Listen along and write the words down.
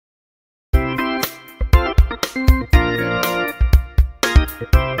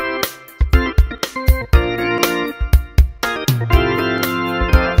Welcome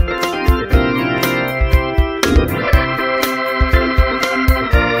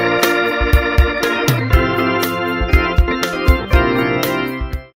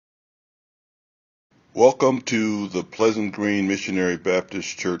to the Pleasant Green Missionary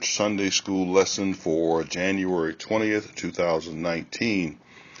Baptist Church Sunday School lesson for January 20th, 2019.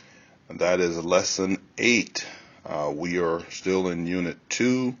 And that is lesson 8. We are still in unit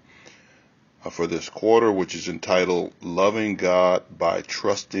 2 for this quarter, which is entitled Loving God by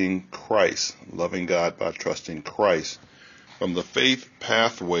Trusting Christ. Loving God by Trusting Christ. From the Faith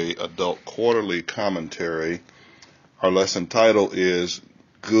Pathway Adult Quarterly Commentary, our lesson title is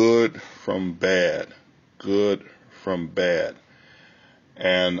Good from Bad. Good from bad.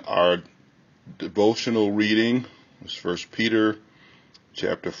 And our devotional reading is 1 Peter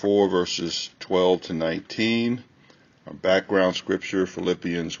chapter 4 verses 12 to 19. Our background scripture,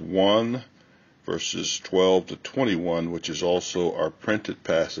 Philippians 1 verses 12 to 21, which is also our printed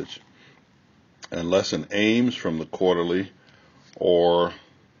passage. And lesson aims from the quarterly or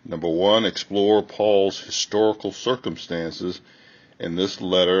number 1, explore Paul's historical circumstances in this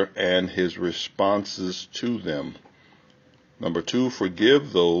letter and his responses to them. Number 2,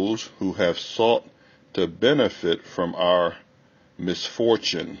 forgive those who have sought to benefit from our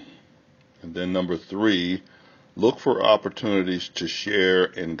misfortune. And then number 3, look for opportunities to share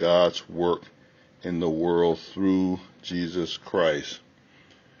in God's work in the world through Jesus Christ.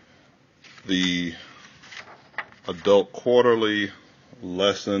 The adult quarterly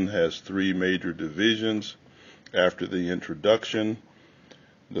lesson has 3 major divisions after the introduction.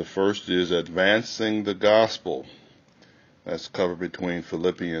 The first is advancing the gospel. That's covered between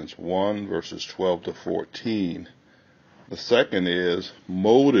Philippians 1 verses 12 to 14. The second is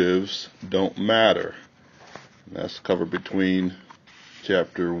motives don't matter. That's covered between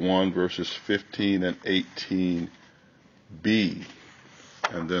chapter 1 verses 15 and 18b.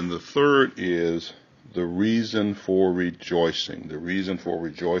 And then the third is the reason for rejoicing. The reason for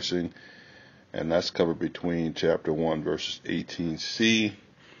rejoicing, and that's covered between chapter 1 verses 18c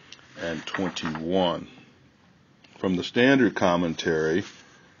and 21. From the Standard Commentary,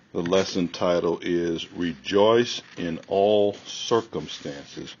 the lesson title is Rejoice in All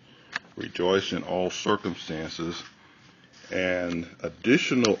Circumstances. Rejoice in all circumstances. And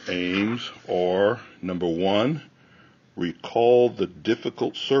additional aims are, number 1, recall the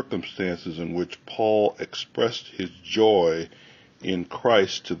difficult circumstances in which Paul expressed his joy in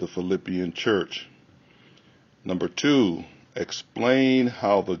Christ to the Philippian church. Number 2, explain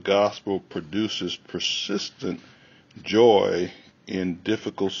how the gospel produces persistent joy in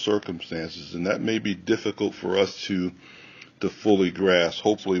difficult circumstances. And that may be difficult for us to fully grasp.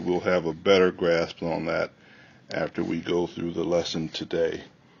 Hopefully we'll have a better grasp on that after we go through the lesson today.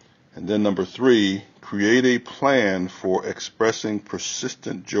 And then number 3, create a plan for expressing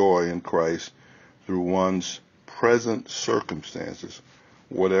persistent joy in Christ through one's present circumstances,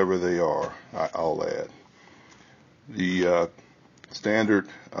 whatever they are, I'll add. The standard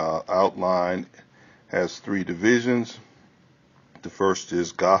outline has 3 divisions. The first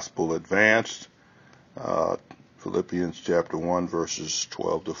is gospel advanced, Philippians chapter 1 verses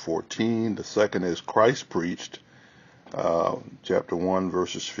 12 to 14. The second is Christ preached, chapter 1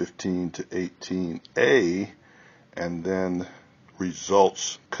 verses 15 to 18a, and then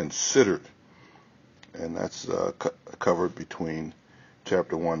results considered, and that's covered between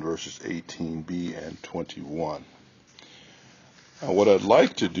chapter 1 verses 18b and 21. Now, what I'd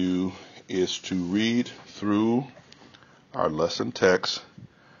like to do is to read through our lesson text,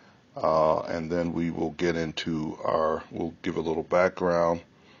 and then we will get into we'll give a little background,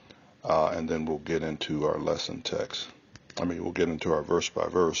 and then we'll get into our lesson text. We'll get into our verse by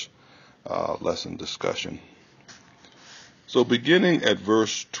verse lesson discussion. So beginning at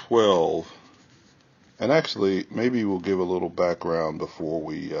verse 12, and actually maybe we'll give a little background before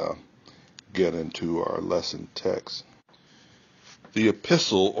we get into our lesson text. The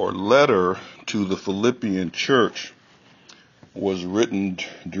epistle or letter to the Philippian church was written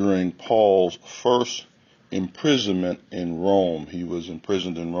during Paul's first imprisonment in Rome. He was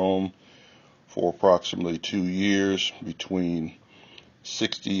imprisoned in Rome for approximately 2 years between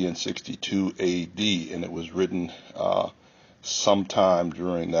 60 and 62 AD, and it was written sometime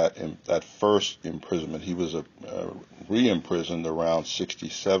during that first imprisonment. He was re-imprisoned around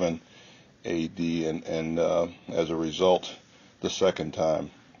 67 AD, and as a result, the second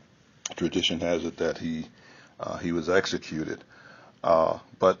time, tradition has it that he was executed.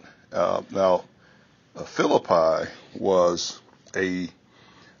 But now Philippi was a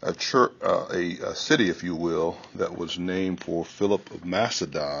a church, a city, if you will, that was named for Philip of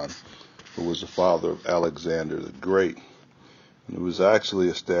Macedon, who was the father of Alexander the Great. And it was actually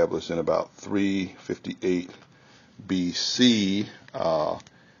established in about 358 BC.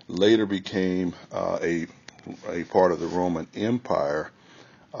 Later became a part of the Roman Empire,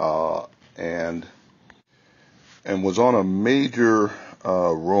 and was on a major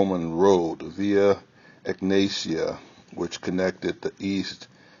Roman road, Via Egnatia, which connected the east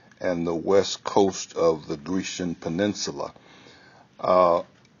and the west coast of the Grecian peninsula.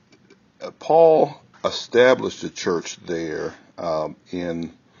 Paul established a church there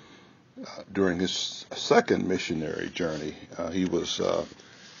during his second missionary journey. He was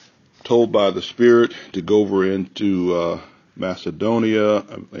told by the Spirit to go over into Macedonia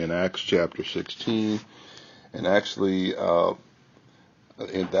in Acts chapter 16, and actually that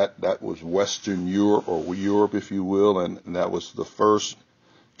was Western Europe, or Europe, if you will, and that was the first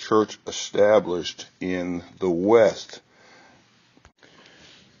church established in the West.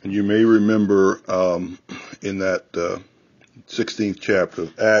 And you may remember in that 16th chapter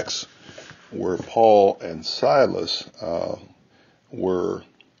of Acts, where Paul and Silas were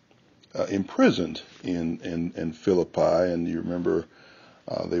imprisoned in Philippi, and you remember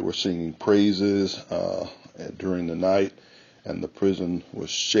they were singing praises during the night, and the prison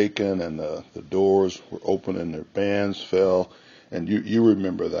was shaken, and the doors were open, and their bands fell. And you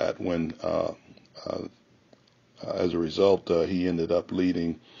remember that when, as a result, he ended up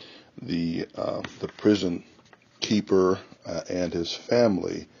leading the prison keeper and his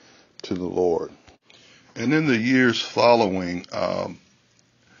family to the Lord. And in the years following,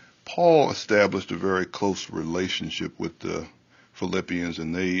 Paul established a very close relationship with the Philippians,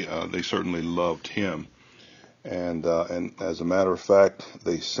 and they certainly loved him. And as a matter of fact,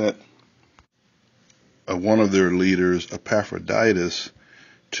 they sent one of their leaders, Epaphroditus,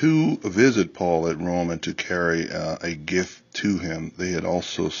 to visit Paul at Rome and to carry a gift to him. They had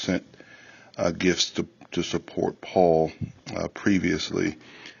also sent gifts to support Paul previously.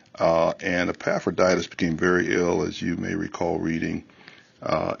 And Epaphroditus became very ill, as you may recall reading,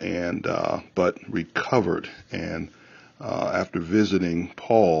 but recovered. And after visiting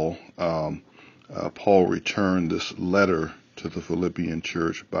Paul, Paul returned this letter to the Philippian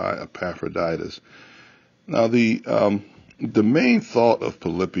church by Epaphroditus. Now, the main thought of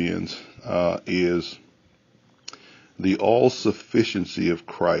Philippians is the all-sufficiency of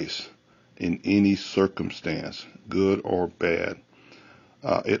Christ in any circumstance, good or bad.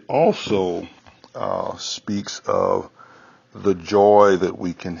 It also speaks of the joy that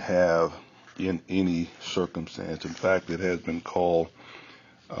we can have in any circumstance. In fact, it has been called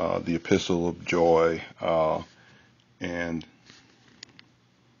the Epistle of Joy,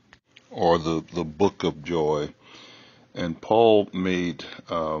 or the Book of Joy. And Paul made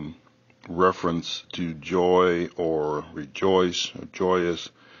reference to joy or rejoice or joyous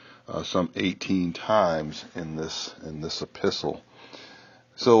some 18 times in this epistle.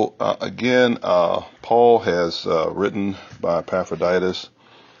 So again, Paul has written by Epaphroditus.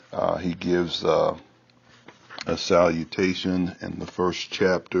 He gives a salutation in the first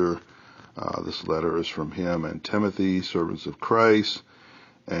chapter. This letter is from him and Timothy, servants of Christ,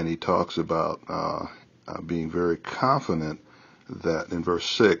 and he talks about being very confident that in verse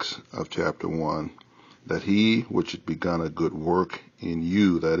 6 of chapter 1, that he which had begun a good work in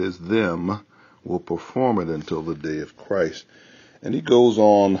you, that is them, will perform it until the day of Christ. And he goes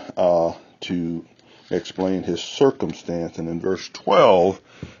on to explain his circumstance, and in verse 12,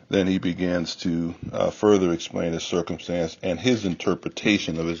 then he begins to further explain his circumstance and his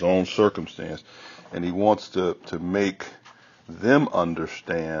interpretation of his own circumstance. And he wants to make them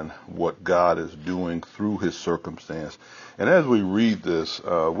understand what God is doing through his circumstance. And as we read this,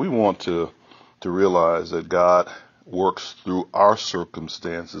 we want to realize that God works through our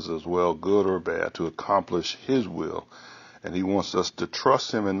circumstances as well, good or bad, to accomplish his will. And he wants us to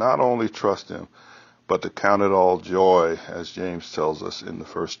trust him, and not only trust him, but to count it all joy, as James tells us in the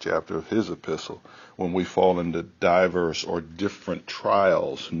first chapter of his epistle, when we fall into diverse or different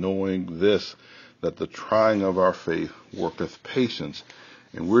trials, knowing this, that the trying of our faith worketh patience.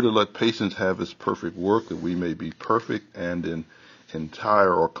 And we're to let patience have its perfect work, that we may be perfect and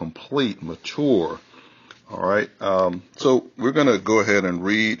entire or complete, mature. All right. So we're going to go ahead and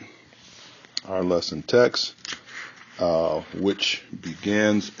read our lesson text, which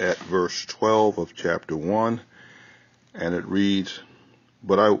begins at verse 12 of chapter 1. And it reads,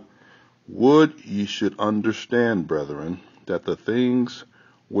 "But I would ye should understand, brethren, that the things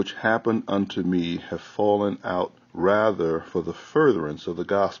which happened unto me have fallen out rather for the furtherance of the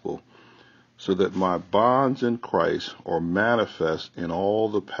gospel, so that my bonds in Christ are manifest in all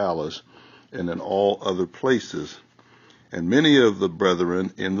the palace and in all other places. And many of the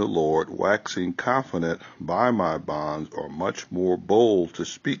brethren in the Lord, waxing confident by my bonds, are much more bold to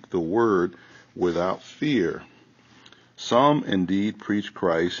speak the word without fear. Some indeed preach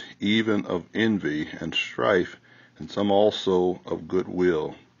Christ, even of envy and strife, and some also of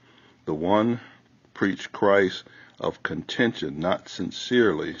goodwill. The one preached Christ of contention, not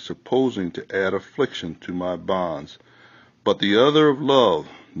sincerely, supposing to add affliction to my bonds, but the other of love,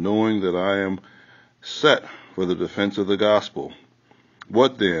 knowing that I am set for the defense of the gospel.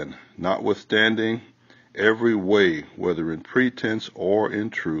 What then? Notwithstanding, every way, whether in pretense or in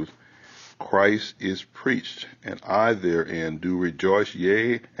truth, Christ is preached, and I therein do rejoice,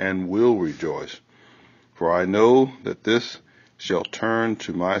 yea, and will rejoice. For I know that this shall turn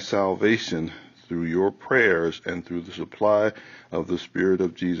to my salvation through your prayers and through the supply of the Spirit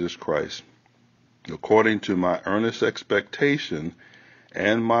of Jesus Christ, according to my earnest expectation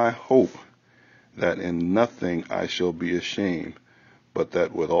and my hope, that in nothing I shall be ashamed, but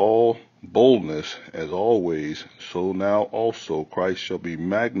that with all boldness, as always, so now also Christ shall be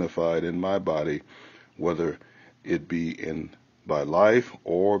magnified in my body, whether it be by life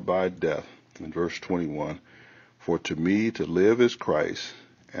or by death. In verse 21, for to me to live is Christ,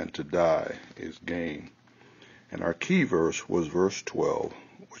 and to die is gain. And our key verse was verse 12,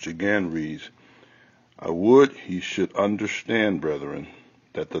 which again reads, I would ye should understand, brethren,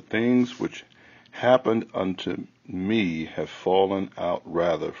 that the things which happened unto me have fallen out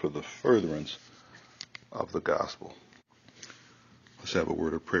rather for the furtherance of the gospel. Let's have a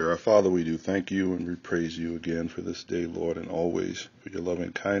word of prayer. Our Father, we do thank you and we praise you again for this day, Lord, and always for your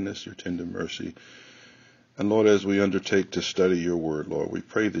loving kindness, your tender mercy. And Lord, as we undertake to study your word, Lord, we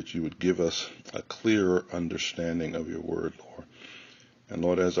pray that you would give us a clearer understanding of your word, Lord. And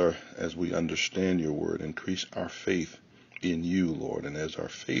Lord, as we understand your word, increase our faith in you, Lord. And as our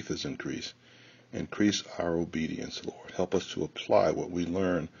faith is increased, increase our obedience, Lord. Help us to apply what we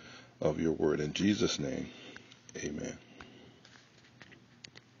learn of your word. In Jesus' name, amen.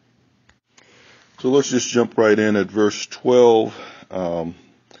 So let's just jump right in at verse 12,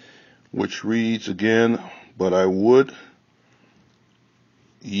 which reads again, but I would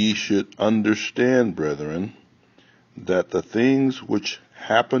ye should understand, brethren, that the things which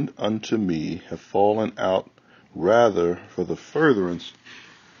happened unto me have fallen out rather for the furtherance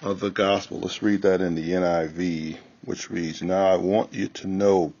of the gospel. Let's read that in the NIV, which reads, now I want you to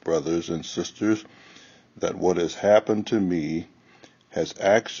know, brothers and sisters, that what has happened to me has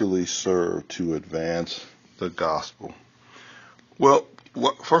actually served to advance the gospel. Well,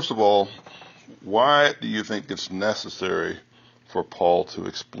 first of all, why do you think it's necessary for Paul to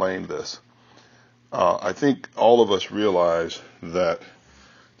explain this? I think all of us realize that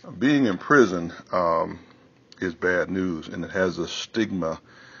being in prison is bad news, and it has a stigma.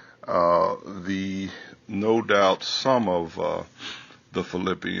 No doubt some of the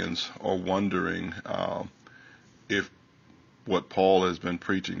Philippians are wondering if what Paul has been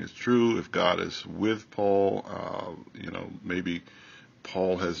preaching is true, if God is with Paul. Maybe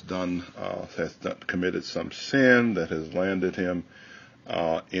Paul has committed some sin that has landed him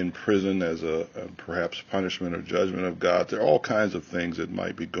in prison as a perhaps punishment or judgment of God. There are all kinds of things that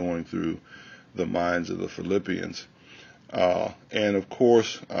might be going through the minds of the Philippians. And of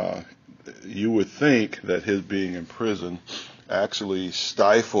course, you would think that his being in prison actually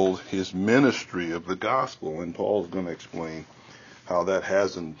stifled his ministry of the gospel. And Paul's going to explain how that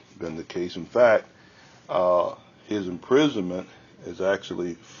hasn't been the case. In fact, his imprisonment has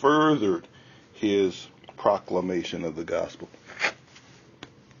actually furthered his proclamation of the gospel.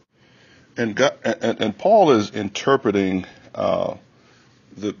 And Paul is interpreting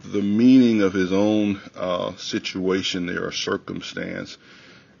the meaning of his own situation there, or circumstance.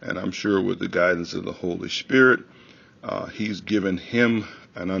 And I'm sure with the guidance of the Holy Spirit, he's given him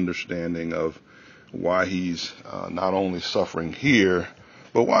an understanding of why he's not only suffering here,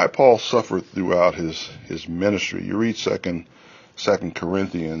 but why Paul suffered throughout his ministry. You read Second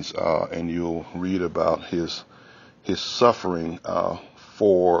Corinthians, and you'll read about his suffering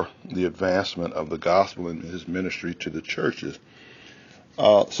for the advancement of the gospel in his ministry to the churches.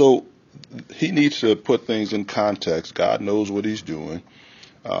 So he needs to put things in context. God knows what he's doing.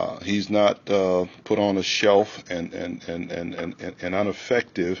 He's not put on a shelf and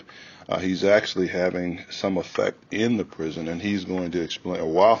ineffective. He's actually having some effect in the prison, and he's going to explain, or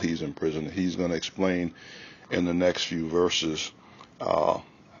while he's in prison, he's going to explain in the next few verses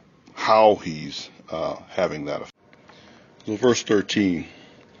how he's having that effect. So verse 13,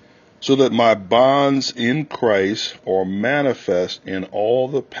 so that my bonds in Christ are manifest in all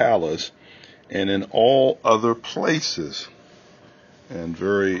the palace and in all other places. And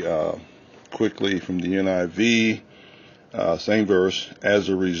very quickly from the NIV, same verse, as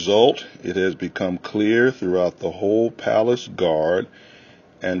a result, it has become clear throughout the whole palace guard,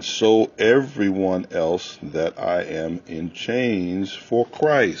 and so everyone else, that I am in chains for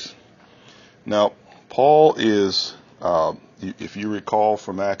Christ. Now, Paul is, if you recall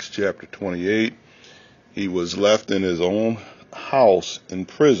from Acts chapter 28, he was left in his own house in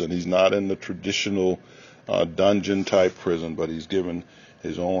prison. He's not in the traditional dungeon type prison, but he's given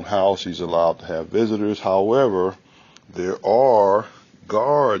his own house. He's allowed to have visitors. However, there are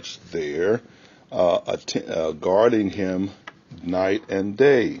guards there guarding him night and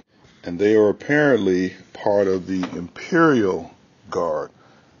day. And they are apparently part of the Imperial Guard,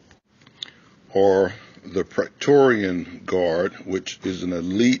 or the Praetorian Guard, which is an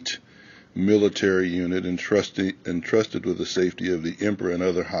elite military unit entrusted with the safety of the emperor and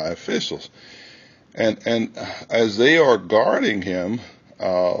other high officials. And as they are guarding him,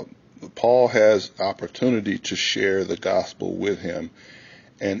 Paul has opportunity to share the gospel with him,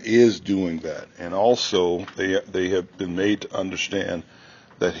 and is doing that. And also, they have been made to understand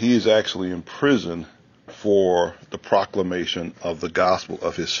that he is actually in prison for the proclamation of the gospel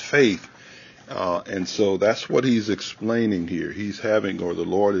of his faith. And so that's what he's explaining here. He's having, or the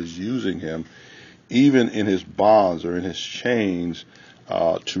Lord is using him, even in his bonds or in his chains,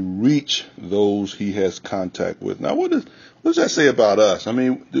 to reach those he has contact with. Now, what does that say about us? I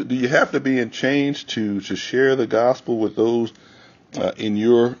mean, do you have to be in chains to share the gospel with those in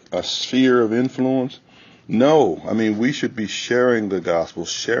your sphere of influence? No. I mean, we should be sharing the gospel,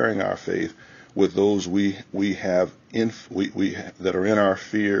 sharing our faith with those we have that are in our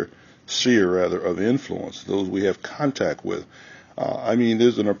sphere of influence, those we have contact with. I mean,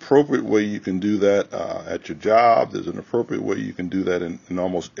 there's an appropriate way you can do that at your job. There's an appropriate way you can do that in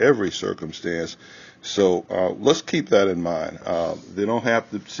almost every circumstance. So let's keep that in mind. They don't have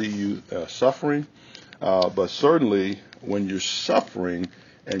to see you suffering, but certainly when you're suffering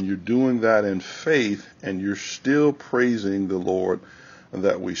and you're doing that in faith and you're still praising the Lord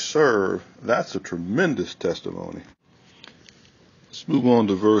that we serve, that's a tremendous testimony. Let's move on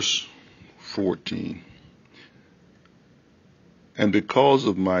to verse 14. And because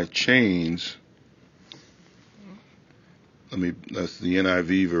of my chains, that's the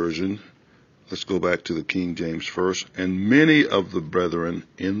NIV version. Let's go back to the King James first. And many of the brethren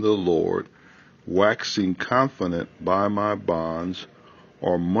in the Lord, waxing confident by my bonds,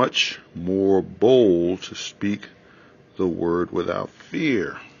 are much more bold to speak the word without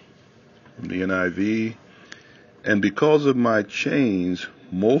fear. From the NIV, and because of my chains,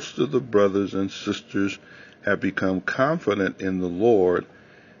 most of the brothers and sisters have become confident in the Lord,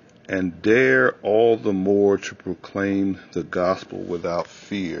 and dare all the more to proclaim the gospel without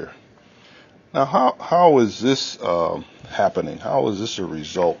fear. Now, how is this happening? How is this a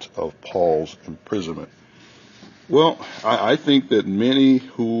result of Paul's imprisonment? Well, I think that many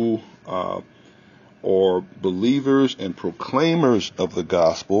who are believers and proclaimers of the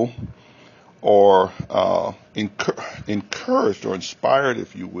gospel are encouraged or inspired,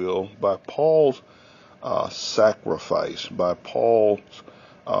 if you will, by Paul's sacrifice, by Paul's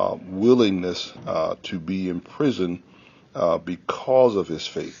willingness to be in prison because of his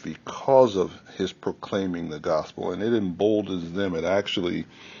faith, because of his proclaiming the gospel. And it emboldens them. It actually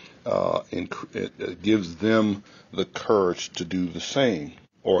it gives them the courage to do the same,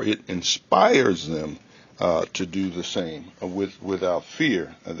 or it inspires them to do the same without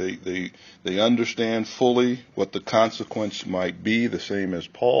fear. They understand fully what the consequence might be, the same as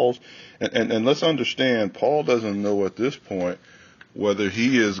Paul's. And let's understand, Paul doesn't know at this point whether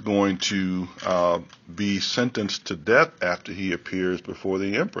he is going to be sentenced to death after he appears before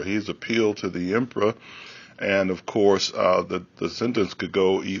the emperor. He's appealed to the emperor, and of course the sentence could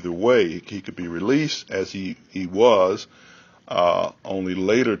go either way. He could be released, as he was, only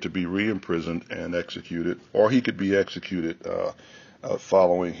later to be re-imprisoned and executed, or he could be executed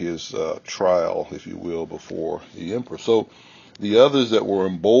following his trial, if you will, before the emperor. So the others that were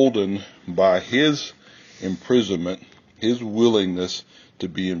emboldened by his imprisonment, his willingness to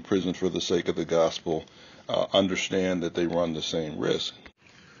be in prison for the sake of the gospel, understand that they run the same risk.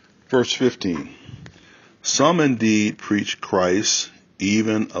 Verse 15. Some indeed preach Christ,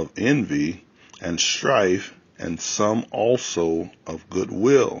 even of envy and strife, and some also of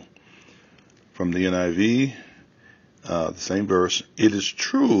goodwill. From the NIV, the same verse, it is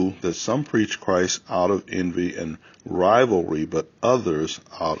true that some preach Christ out of envy and rivalry, but others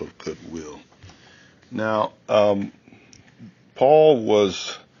out of goodwill. Now, Paul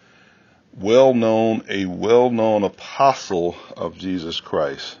was a well-known apostle of Jesus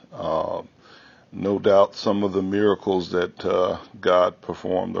Christ. no doubt some of the miracles that God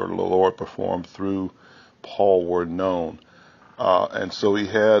performed or the Lord performed through Paul were known. And so he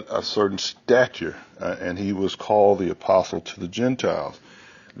had a certain stature, and he was called the apostle to the Gentiles.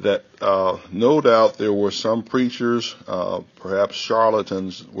 That no doubt there were some preachers, perhaps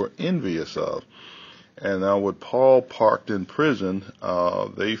charlatans, were envious of. And now with Paul parked in prison,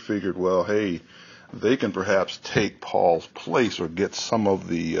 they figured, well, hey, they can perhaps take Paul's place or get some of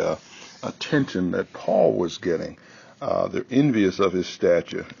the attention that Paul was getting. They're envious of his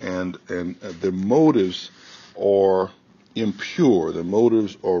stature, and their motives are impure. Their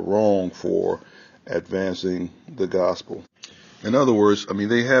motives are wrong for advancing the gospel. In other words, I mean,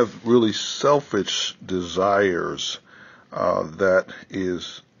 they have really selfish desires that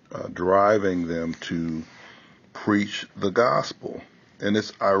is driving them to preach the gospel. And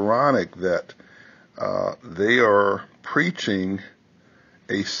it's ironic that they are preaching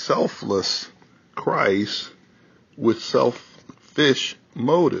a selfless Christ with selfish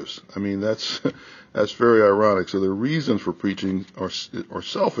motives. I mean, that's very ironic. So the reasons for preaching are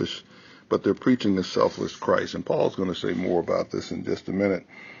selfish, but they're preaching a selfless Christ. And Paul's going to say more about this in just a minute.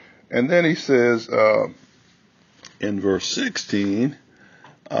 And then he says in verse 16,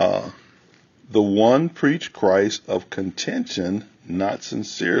 the one preached Christ of contention, not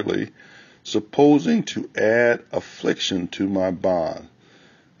sincerely, supposing to add affliction to my bond.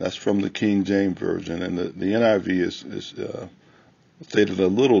 That's from the King James Version. And the NIV is stated a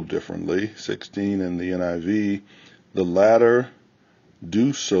little differently. 16 in the NIV, the latter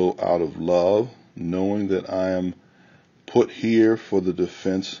do so out of love, knowing that I am put here for the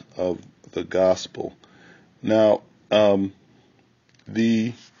defense of the gospel. Now,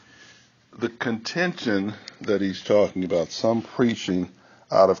 the contention that he's talking about, some preaching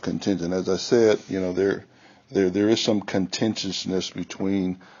out of contention. As I said, there is some contentiousness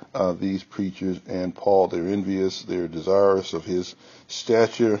between these preachers and Paul. They're envious, they're desirous of his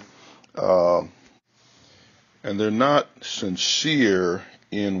stature, and they're not sincere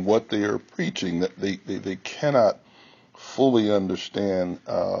in what they are preaching. That they cannot fully understand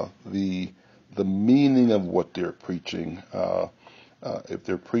the meaning of what they're preaching. If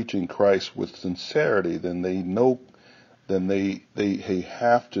they're preaching Christ with sincerity, then they know. Then they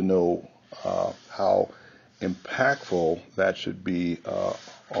have to know how impactful that should be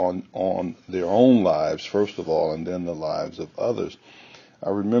on their own lives, first of all, and then the lives of others. I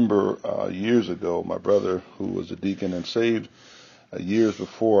remember years ago, my brother, who was a deacon and saved years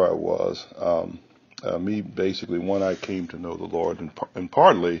before I was, me basically, when I came to know the Lord, and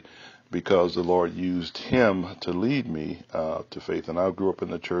partly because the Lord used him to lead me to faith. And I grew up in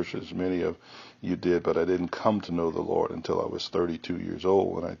the church, as many of you did, but I didn't come to know the Lord until I was 32 years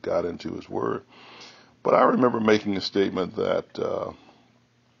old when I got into his word. But I remember making a statement that, the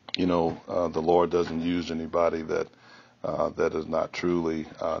Lord doesn't use anybody that does not truly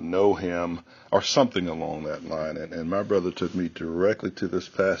know him, or something along that line. And my brother took me directly to this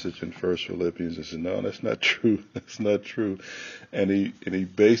passage in 1 Philippians and said, no, that's not true. That's not true. And he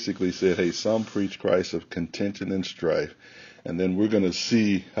basically said, hey, some preach Christ of contention and strife. And then we're going to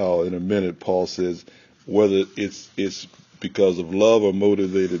see how in a minute Paul says whether it's because of love or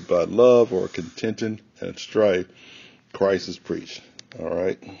motivated by love or contention and strife, Christ is preached. All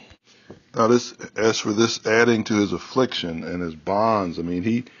right. Now, as for this adding to his affliction and his bonds, I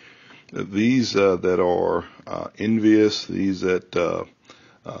mean, these that are envious, these that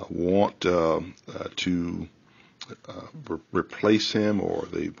want to replace him, or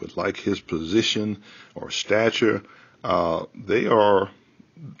they would like his position or stature, they are.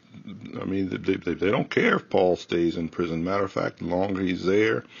 I mean, they don't care if Paul stays in prison. Matter of fact, the longer he's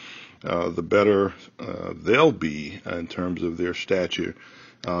there, the better they'll be in terms of their stature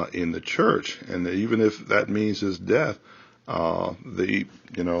in the church. And even if that means his death, they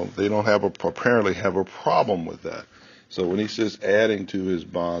don't apparently have a problem with that. So when he says adding to his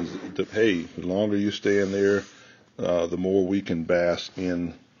bonds, hey, the longer you stay in there, the more we can bask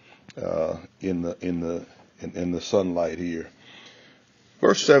in the sunlight here.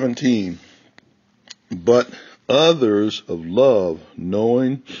 Verse 17, but others of love,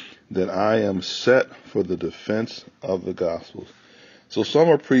 knowing that I am set for the defense of the gospel. So some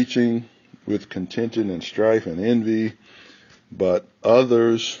are preaching with contention and strife and envy, but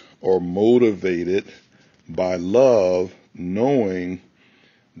others are motivated by love, knowing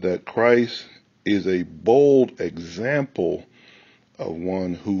that Christ is a bold example of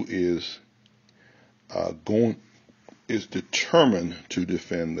one who is determined to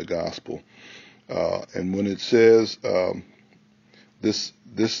defend the gospel. And when it says this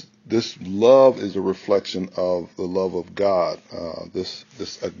love is a reflection of the love of God, this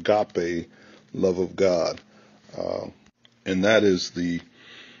agape love of God. And that is the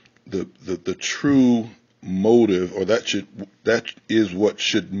true motive, or that is what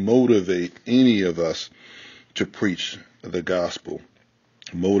should motivate any of us to preach the gospel,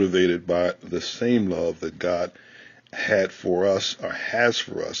 motivated by the same love that God had for us, or has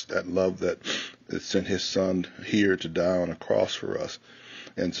for us, that love that sent his son here to die on a cross for us.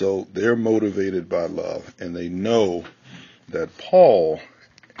 And so they're motivated by love, and they know that Paul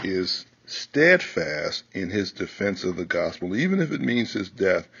is steadfast in his defense of the gospel, even if it means his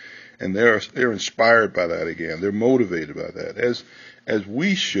death. And they're inspired by that again. They're motivated by that, as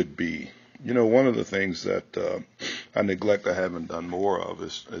we should be. You know, one of the things that I neglect, I haven't done more of,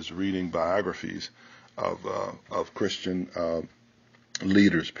 is reading biographies of Christian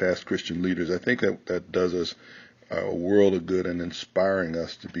leaders, past Christian leaders. I think that does us a world of good in inspiring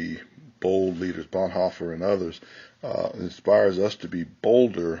us to be bold leaders. Bonhoeffer and others inspires us to be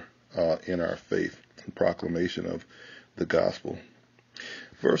bolder in our faith and proclamation of the gospel.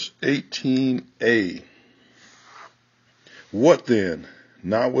 Verse 18a. What then?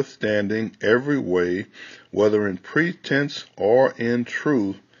 Notwithstanding every way, whether in pretense or in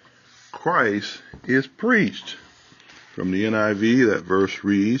truth, Christ is preached. From the NIV, that verse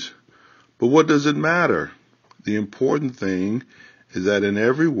reads, but what does it matter? The important thing is that in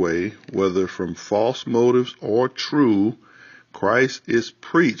every way, whether from false motives or true, Christ is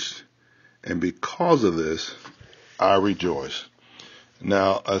preached, and because of this, I rejoice.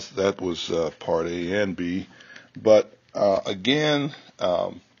 Now, that was part A and B, but again,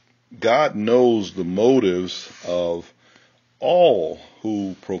 God knows the motives of all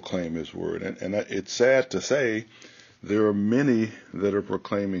who proclaim his word. And it's sad to say there are many that are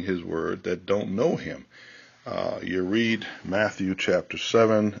proclaiming his word that don't know him. You read Matthew chapter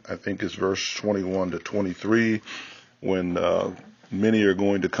 7, I think it's verse 21 to 23, when many are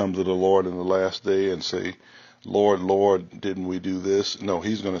going to come to the Lord in the last day and say, Lord, Lord, didn't we do this? No,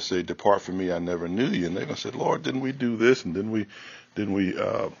 he's going to say, depart from me, I never knew you. And they're going to say, Lord, didn't we do this? And didn't we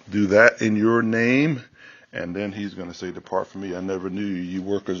do that in your name? And then he's going to say, depart from me, I never knew you, you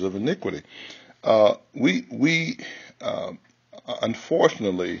workers of iniquity. We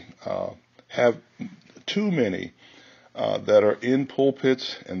unfortunately have too many that are in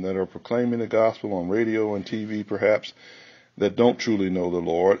pulpits and that are proclaiming the gospel on radio and TV perhaps, that don't truly know the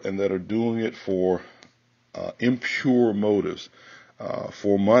Lord, and that are doing it for impure motives,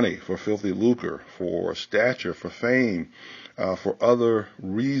 for money, for filthy lucre, for stature, for fame, for other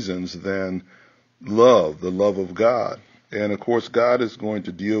reasons than love, the love of God. And of course, God is going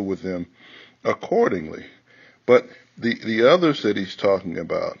to deal with them accordingly. But the others that he's talking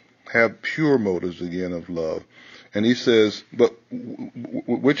about have pure motives, again, of love. And he says, but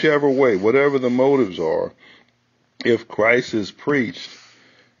whichever way, whatever the motives are, if Christ is preached,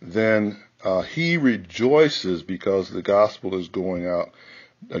 then he rejoices because the gospel is going out,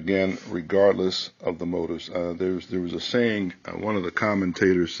 again, regardless of the motives. There was a saying, one of the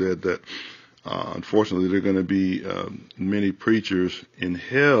commentators said that unfortunately there are going to be many preachers in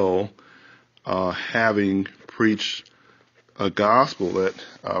hell having preached a gospel that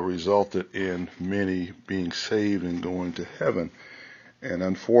resulted in many being saved and going to heaven. And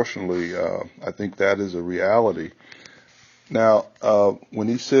unfortunately, I think that is a reality. Now, when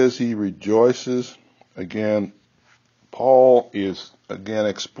he says he rejoices, again, Paul is again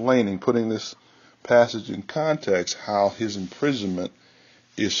explaining, putting this passage in context, how his imprisonment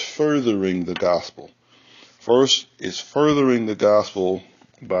is furthering the gospel. First, is furthering the gospel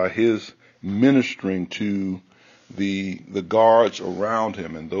by his ministering to the guards around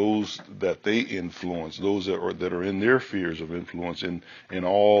him and those that they influence, those that are in their spheres of influence in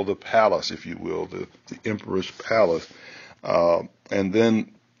all the palace, if you will, the emperor's palace. And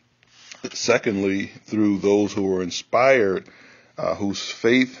then secondly, through those who are inspired, whose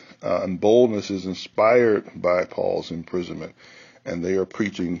faith and boldness is inspired by Paul's imprisonment. And they are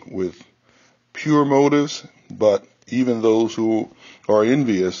preaching with pure motives, but even those who are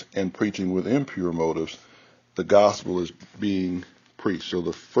envious and preaching with impure motives, the gospel is being preached. So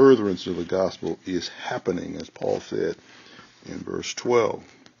the furtherance of the gospel is happening, as Paul said in verse 12.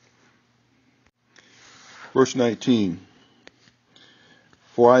 Verse 19.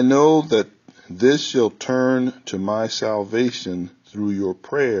 For I know that this shall turn to my salvation through your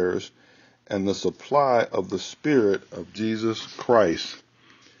prayers and the supply of the Spirit of Jesus Christ.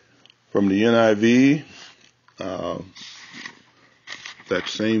 From the NIV, that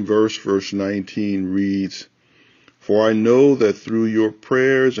same verse, verse 19 reads, for I know that through your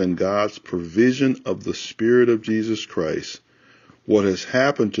prayers and God's provision of the Spirit of Jesus Christ, what has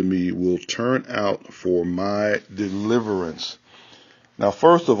happened to me will turn out for my deliverance. Now,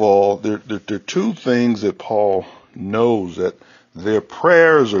 first of all, there are two things that Paul knows, that their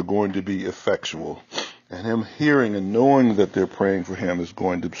prayers are going to be effectual. And him hearing and knowing that they're praying for him is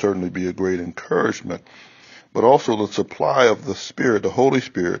going to certainly be a great encouragement. But also the supply of the Spirit, the Holy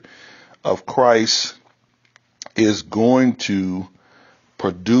Spirit of Christ, is going to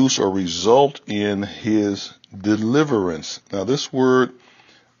produce or result in his deliverance. Now, this word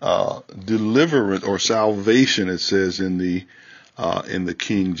deliverance or salvation, it says in the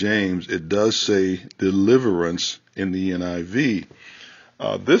King James, it does say deliverance in the NIV.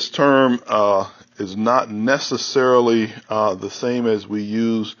 This term is not necessarily the same as we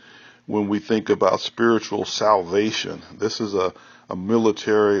use when we think about spiritual salvation. This is a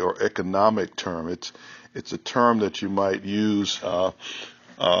military or economic term. It's a term that you might use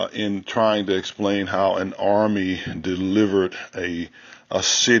in trying to explain how an army delivered a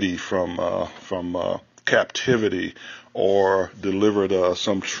city from captivity, or delivered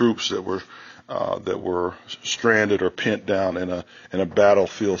some troops that were stranded or pinned down in a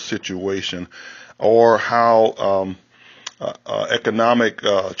battlefield situation, or how economic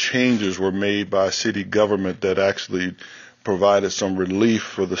changes were made by city government that actually provided some relief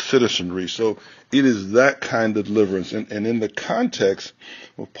for the citizenry. So it is that kind of deliverance. And in the context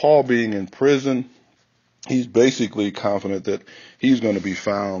of Paul being in prison, he's basically confident that he's going to be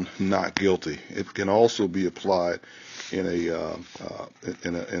found not guilty. It can also be applied in a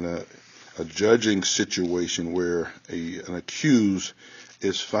judging situation where an accused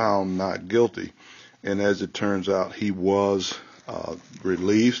is found not guilty. And as it turns out, he was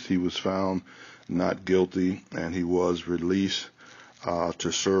released. He was found not guilty, and he was released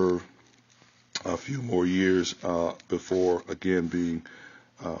to serve a few more years before again being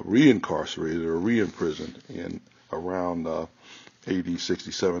reincarcerated or reimprisoned in around AD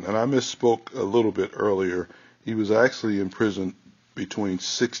 67. And I misspoke a little bit earlier. He was actually in prison between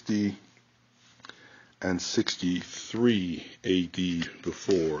 60 and 63 AD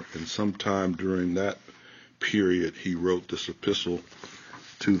before, and sometime during that period he wrote this epistle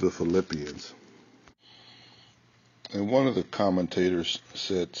to the Philippians. And one of the commentators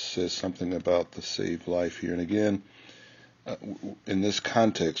says something about the saved life here. And again, in this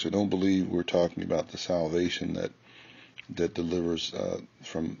context, I don't believe we're talking about the salvation that delivers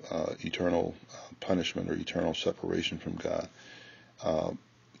from eternal punishment or eternal separation from God.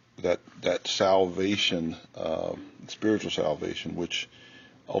 That salvation, spiritual salvation, which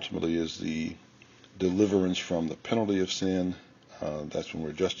ultimately is the deliverance from the penalty of sin. That's when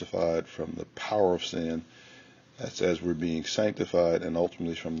we're justified from the power of sin. That's as we're being sanctified, and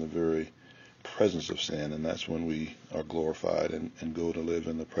ultimately from the very presence of sin. And that's when we are glorified and go to live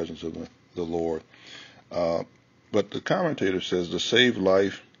in the presence of the Lord. But the commentator says the saved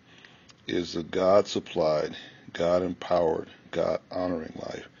life is the God-supplied, God-empowered, God-honoring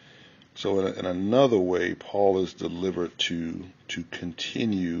life. So in another way, Paul is delivered to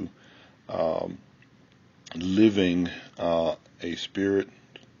continue living a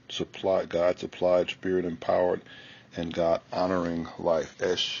Spirit-supplied, God-supplied, Spirit-empowered, and God-honoring life,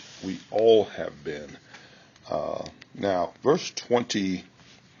 as we all have been. Now, verse 20a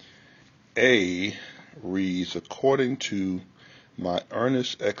reads, according to my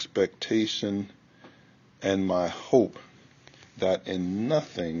earnest expectation and my hope that in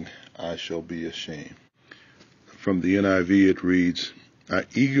nothing I shall be ashamed. From the NIV it reads, I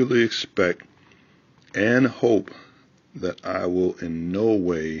eagerly expect and hope that I will in no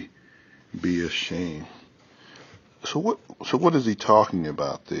way be ashamed. So what is he talking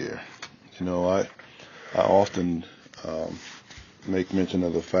about there? You know, I often make mention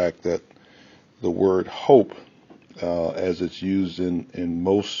of the fact that the word hope, as it's used in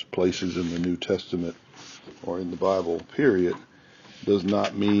most places in the New Testament or in the Bible, period, does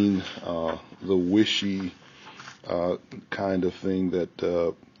not mean the wishy kind of thing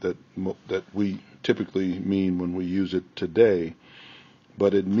that we typically mean when we use it today,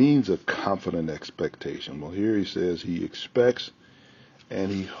 but it means a confident expectation. Well, here he says he expects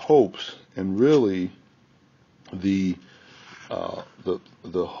and he hopes, and really the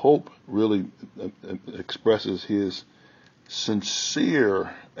hope really expresses his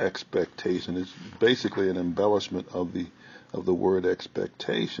sincere expectation. It's basically an embellishment of the word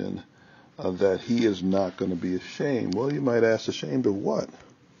expectation, that he is not going to be ashamed. Well, you might ask, ashamed of what?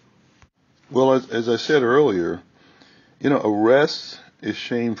 Well, as I said earlier, arrest is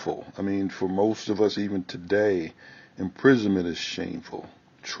shameful. I mean, for most of us, even today, imprisonment is shameful.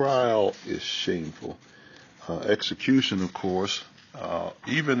 Trial is shameful. Execution, of course,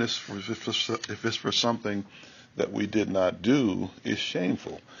 even if it's for something that we did not do, is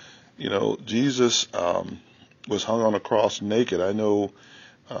shameful. Jesus was hung on a cross naked. I know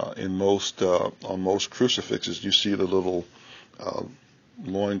on most crucifixes you see the little uh,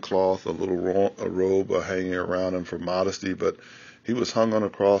 loincloth, a robe hanging around him for modesty, but he was hung on a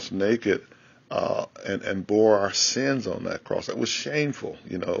cross naked and bore our sins on that cross. That was shameful.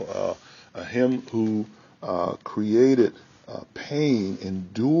 Him who created pain,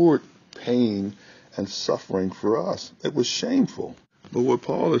 endured pain and suffering for us. It was shameful. But what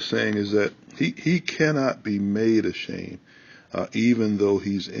Paul is saying is that he cannot be made ashamed, even though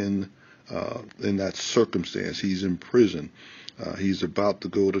he's in that circumstance. He's in prison. He's about to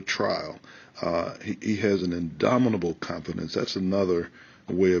go to trial. He has an indomitable confidence. That's another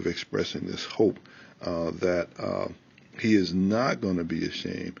way of expressing this hope, that he is not going to be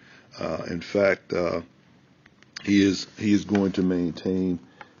ashamed. In fact, he is going to maintain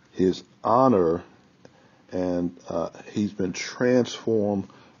his honor, and he's been transformed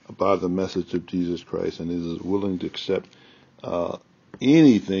by the message of Jesus Christ, and is willing to accept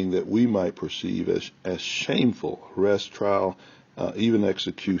anything that we might perceive as shameful, arrest, trial, even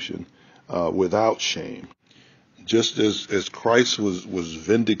execution, without shame. Just as Christ was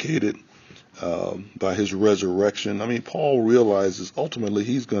vindicated by his resurrection, I mean, Paul realizes ultimately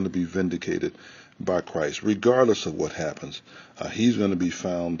he's going to be vindicated by Christ, regardless of what happens. He's going to be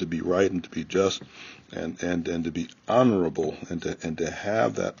found to be right and to be just and to be honorable and to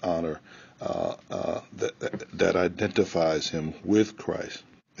have that honor that identifies him with Christ.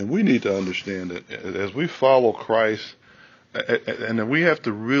 And we need to understand that as we follow Christ, and we have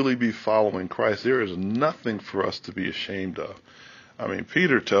to really be following Christ, there is nothing for us to be ashamed of. I mean,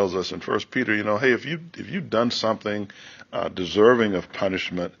 Peter tells us in 1 Peter, hey, if you've done something deserving of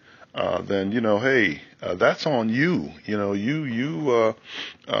punishment, then hey, that's on you. You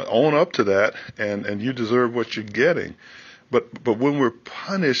own up to that, and you deserve what you're getting. But when we're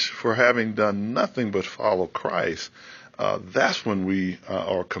punished for having done nothing but follow Christ, that's when we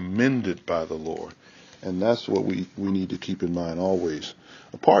are commended by the Lord. And that's what we need to keep in mind always.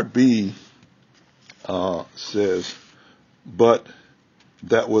 Part B says, but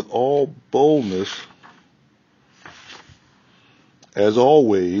that with all boldness, as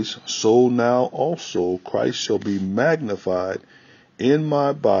always, so now also Christ shall be magnified in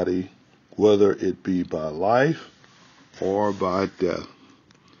my body, whether it be by life or by death.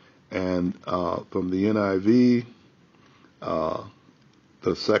 And from the NIV,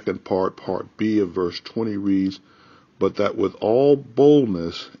 the second part B of verse 20 reads, but that with all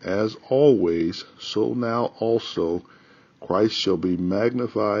boldness, as always, so now also Christ shall be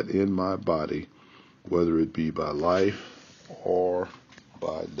magnified in my body, whether it be by life or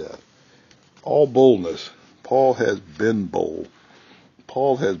by death. All boldness. Paul has been bold.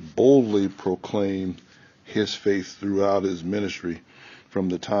 Paul has boldly proclaimed his faith throughout his ministry, from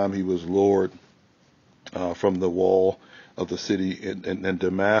the time he was lured from the wall of the city in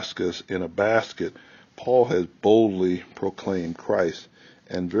Damascus in a basket. Paul has boldly proclaimed Christ,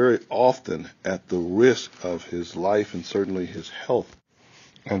 and very often at the risk of his life and certainly his health.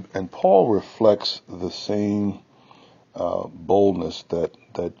 And Paul reflects the same boldness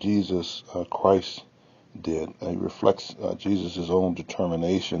that Jesus Christ did. And he reflects Jesus' own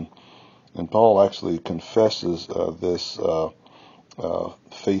determination. And Paul actually confesses this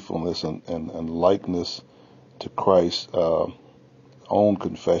faithfulness and likeness to Christ's own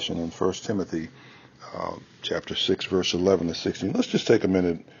confession in 1 Timothy chapter 6, verse 11 to 16. Let's just take a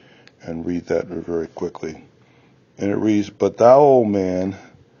minute and read that very quickly. And it reads, but thou, O man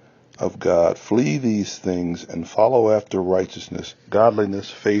of God, flee these things and follow after righteousness, godliness,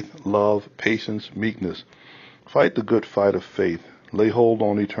 faith, love, patience, meekness. Fight the good fight of faith. Lay hold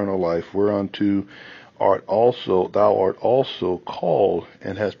on eternal life, whereunto thou art also called,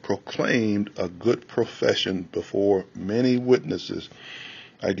 and hast proclaimed a good profession before many witnesses.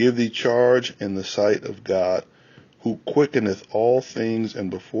 I give thee charge in the sight of God, who quickeneth all things, and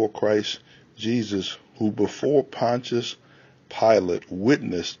before Christ Jesus, who before Pontius Pilate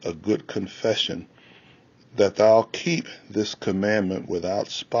witnessed a good confession, that thou keep this commandment without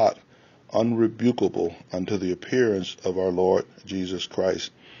spot, unrebukable, unto the appearance of our Lord Jesus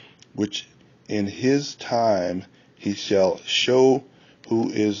Christ, which in his time he shall show, who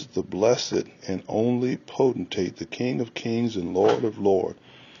is the blessed and only potentate, the King of kings and Lord of lords,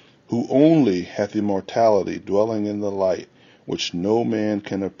 who only hath immortality, dwelling in the light, which no man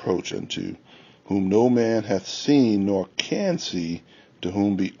can approach unto, whom no man hath seen nor can see, to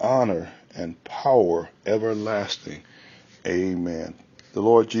whom be honor and power everlasting. Amen. The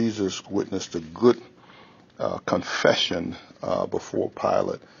Lord Jesus witnessed a good confession before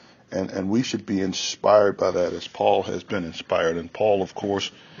Pilate, and we should be inspired by that, as Paul has been inspired. And Paul, of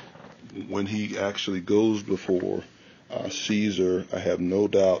course, when he actually goes before Caesar, I have no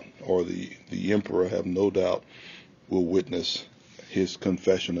doubt, or the emperor, I have no doubt, will witness his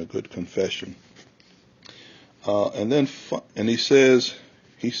confession, a good confession. And he says,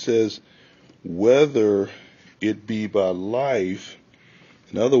 whether it be by life.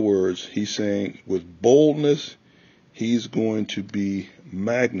 In other words, he's saying with boldness, he's going to be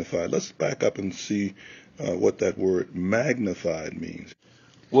magnified. Let's back up and see what that word magnified means.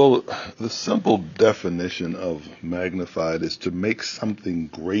 Well, the simple definition of magnified is to make something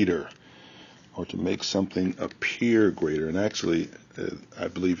greater, or to make something appear greater. And actually, I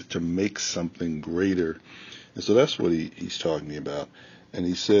believe to make something greater. And so that's what he's talking about. And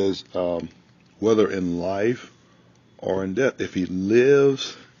he says, whether in life or in death, if he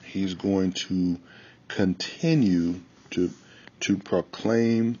lives, he's going to continue to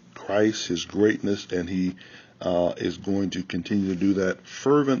proclaim Christ, his greatness, and he is going to continue to do that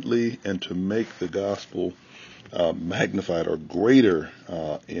fervently and to make the gospel magnified or greater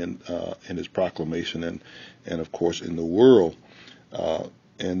in his proclamation and of course in the world.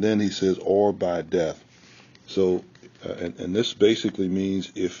 And then he says, or by death. So, and this basically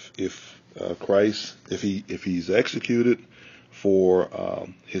means if Christ, if he's executed for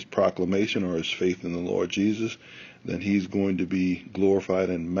his proclamation or his faith in the Lord Jesus, then he's going to be glorified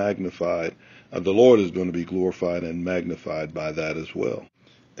and magnified. The Lord is going to be glorified and magnified by that as well.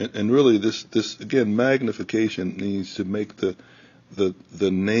 And really, this again, magnification means to make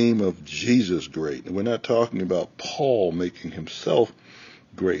the name of Jesus great. And we're not talking about Paul making himself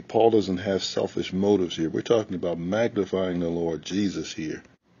great. Paul doesn't have selfish motives here. We're talking about magnifying the Lord Jesus here.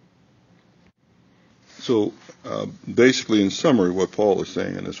 So basically, in summary, what Paul is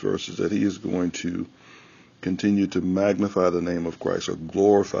saying in this verse is that he is going to continue to magnify the name of Christ or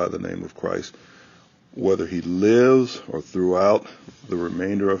glorify the name of Christ, whether he lives or throughout the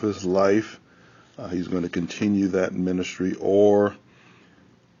remainder of his life. He's going to continue that ministry, or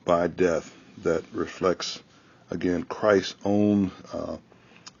by death. That reflects, again, Christ's own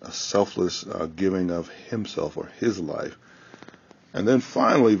selfless giving of himself or his life. And then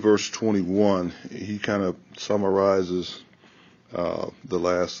finally, verse 21, he kind of summarizes the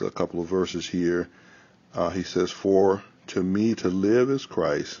last couple of verses here. He says, for to me to live is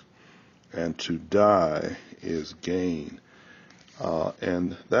Christ, and to die is gain.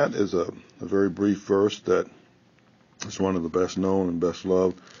 And that is a very brief verse that is one of the best known and best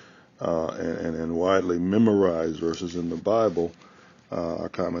loved and widely memorized verses in the Bible, our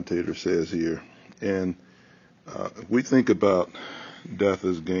commentator says here. And if we think about death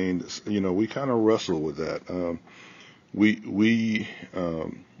as gain, we kind of wrestle with that. We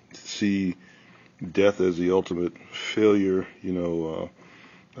see death as the ultimate failure,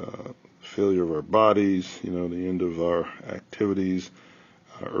 failure of our bodies, the end of our activities,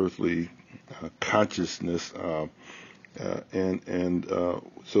 our earthly consciousness, and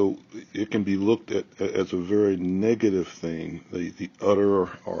so it can be looked at as a very negative thing, the utter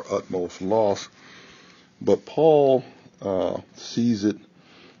or utmost loss. But Paul sees it,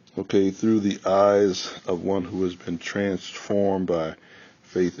 through the eyes of one who has been transformed by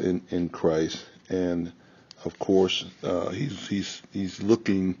faith in Christ, and of course he's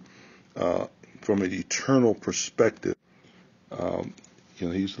looking from an eternal perspective.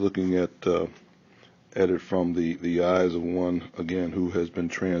 He's looking at it from the eyes of one, again, who has been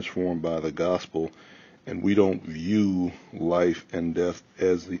transformed by the gospel. And we don't view life and death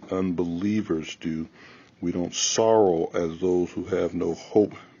as the unbelievers do. We don't sorrow as those who have no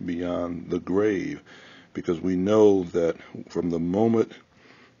hope beyond the grave, because we know that from the moment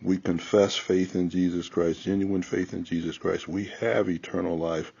we confess faith in Jesus Christ, genuine faith in Jesus Christ, we have eternal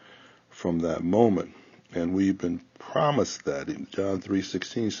life from that moment. And we've been promised that. John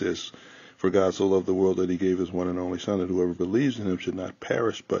 3:16 says, for God so loved the world that he gave his one and only Son, that whoever believes in him should not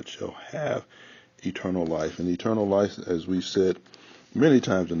perish, but shall have eternal life. And eternal life, as we've said many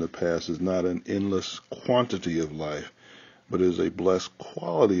times in the past, is not an endless quantity of life, but is a blessed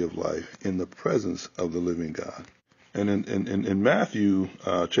quality of life in the presence of the living God. And in Matthew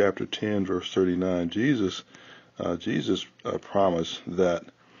chapter 10, verse 39, Jesus promised that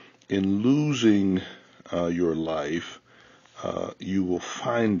in losing your life, you will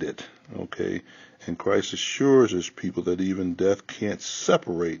find it. And Christ assures his people that even death can't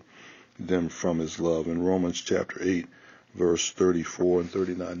separate them from his love. In Romans chapter 8, verse 34 and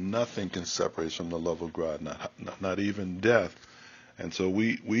 39, nothing can separate us from the love of God, not even death. And so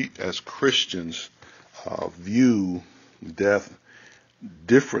we as Christians view death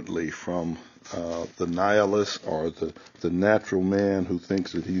differently from the nihilist or the natural man who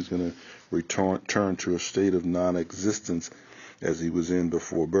thinks that he's going to return to a state of non-existence as he was in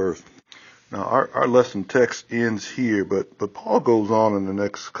before birth. Now, our lesson text ends here, but Paul goes on in the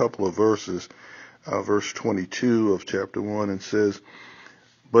next couple of verses, verse 22 of chapter 1, and says,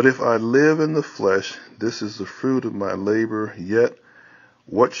 "But if I live in the flesh, this is the fruit of my labor, yet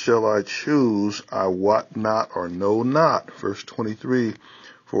what shall I choose? I wot not or know not." Verse 23,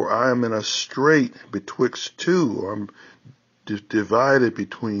 "For I am in a strait betwixt two," or I'm divided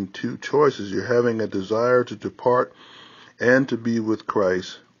between two choices. You're having a desire to depart and to be with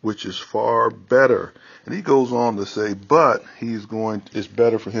Christ, which is far better. And he goes on to say, but it's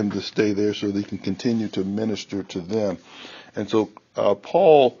better for him to stay there so that he can continue to minister to them. And so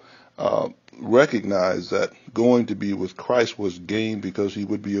Paul recognized that going to be with Christ was gain, because he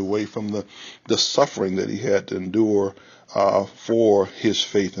would be away from the suffering that he had to endure for his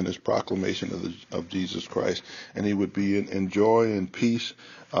faith and his proclamation of Jesus Christ. And he would be in joy and peace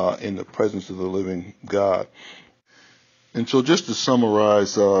in the presence of the living God. And so, just to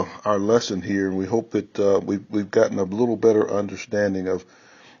summarize our lesson here, and we hope that we've gotten a little better understanding of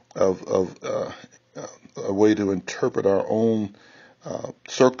a way to interpret our own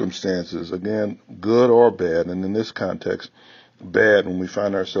circumstances, again, good or bad, and in this context, bad when we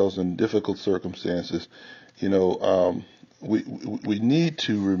find ourselves in difficult circumstances. We need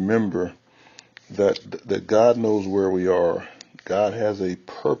to remember that God knows where we are. God has a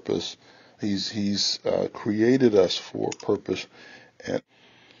purpose. He's created us for a purpose, and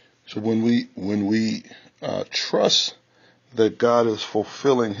so when we trust that God is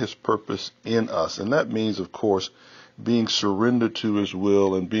fulfilling His purpose in us, and that means, of course, being surrendered to His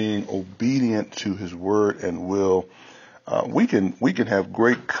will and being obedient to His word and will, we can have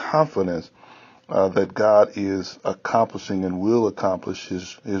great confidence that God is accomplishing and will accomplish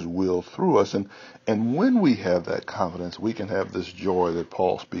His will through us, and when we have that confidence, we can have this joy that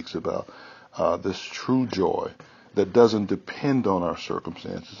Paul speaks about. This true joy that doesn't depend on our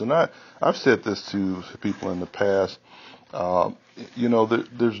circumstances. And I've said this to people in the past.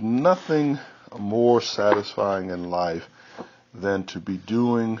 There's nothing more satisfying in life than to be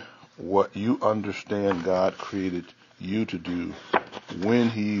doing what you understand God created you to do when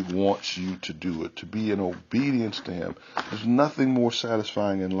He wants you to do it, to be in obedience to Him. There's nothing more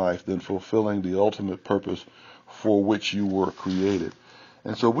satisfying in life than fulfilling the ultimate purpose for which you were created.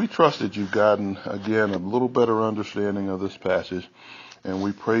 And so we trust that you've gotten, again, a little better understanding of this passage, and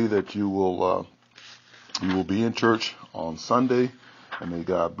we pray that you will be in church on Sunday, and may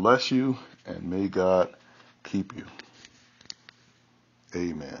God bless you, and may God keep you.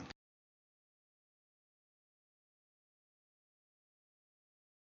 Amen.